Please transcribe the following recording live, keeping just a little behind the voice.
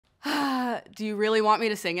Do you really want me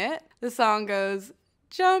to sing it? The song goes,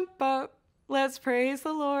 jump up, let's praise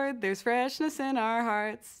the Lord, there's freshness in our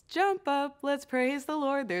hearts. Jump up, let's praise the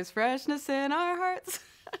Lord, there's freshness in our hearts.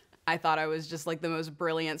 I thought I was just like the most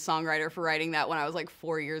brilliant songwriter for writing that when I was like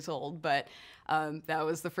 4 years old, but that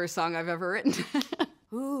was the first song I've ever written.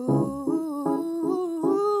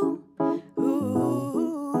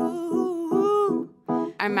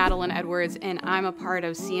 I'm Madeline Edwards, and I'm a part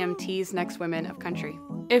of CMT's Next Women of Country.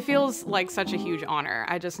 It feels like such a huge honor.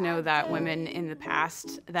 I just know that women in the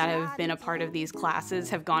past that have been a part of these classes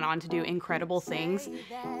have gone on to do incredible things,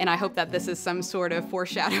 and I hope that this is some sort of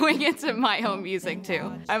foreshadowing into my own music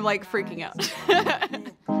too. I'm like freaking out.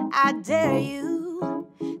 I dare you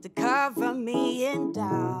to cover me in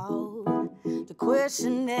doubt, to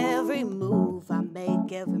question every move I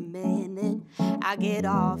make every minute. I get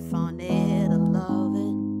off on it, I love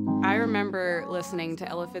it. I remember listening to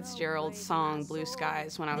Ella Fitzgerald's song Blue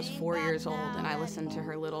Skies when I was 4 years old, and I listened to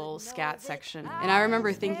her little scat section. And I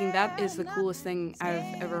remember thinking that is the coolest thing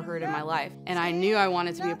I've ever heard in my life. And I knew I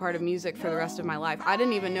wanted to be a part of music for the rest of my life. I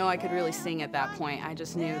didn't even know I could really sing at that point. I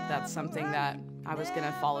just knew that's something that I was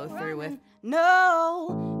gonna follow through with.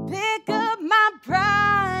 No, pick up my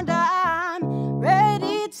pride, I'm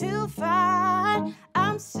ready to fight.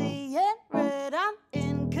 I'm seeing red, I'm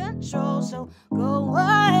in control, so go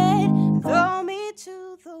ahead, throw me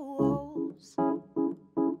to the wolves.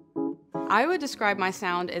 I would describe my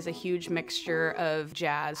sound as a huge mixture of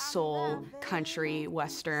jazz, soul, country,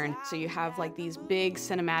 western. So you have like these big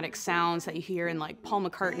cinematic sounds that you hear in like Paul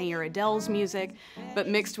McCartney or Adele's music, but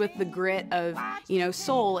mixed with the grit of, you know,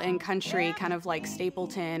 soul and country, kind of like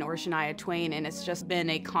Stapleton or Shania Twain. And it's just been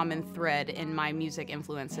a common thread in my music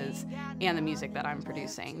influences and the music that I'm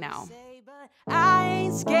producing now. I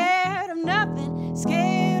ain't scared of nothing,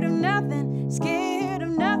 scared of nothing, scared of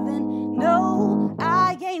nothing. No,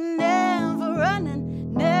 I ain't never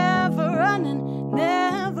running, never running,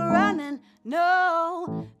 never running.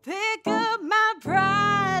 No, pick up my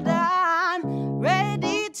pride, I'm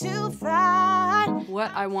ready to fight.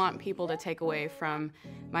 What I want people to take away from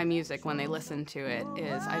my music when they listen to it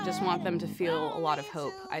is I just want them to feel a lot of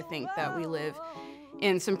hope. I think that we live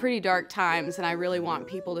in some pretty dark times, and I really want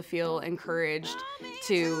people to feel encouraged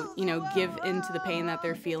to, you know, give into the pain that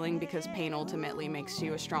they're feeling, because pain ultimately makes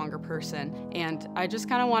you a stronger person. And I just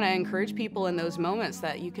kind of want to encourage people in those moments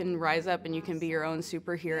that you can rise up and you can be your own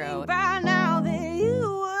superhero. By now that you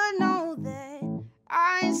would know that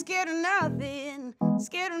I ain't scared of nothing,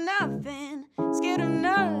 scared of nothing, scared of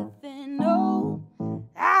nothing. No,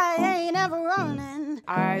 I ain't ever running.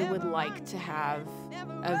 I would like to have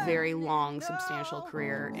a very long, substantial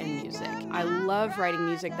career in music. I love writing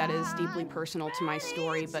music that is deeply personal to my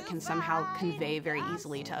story, but can somehow convey very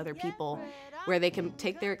easily to other people, where they can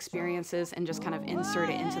take their experiences and just kind of insert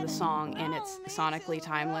it into the song, and it's sonically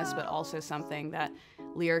timeless, but also something that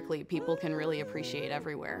lyrically people can really appreciate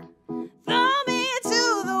everywhere. Throw me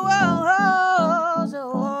to the world.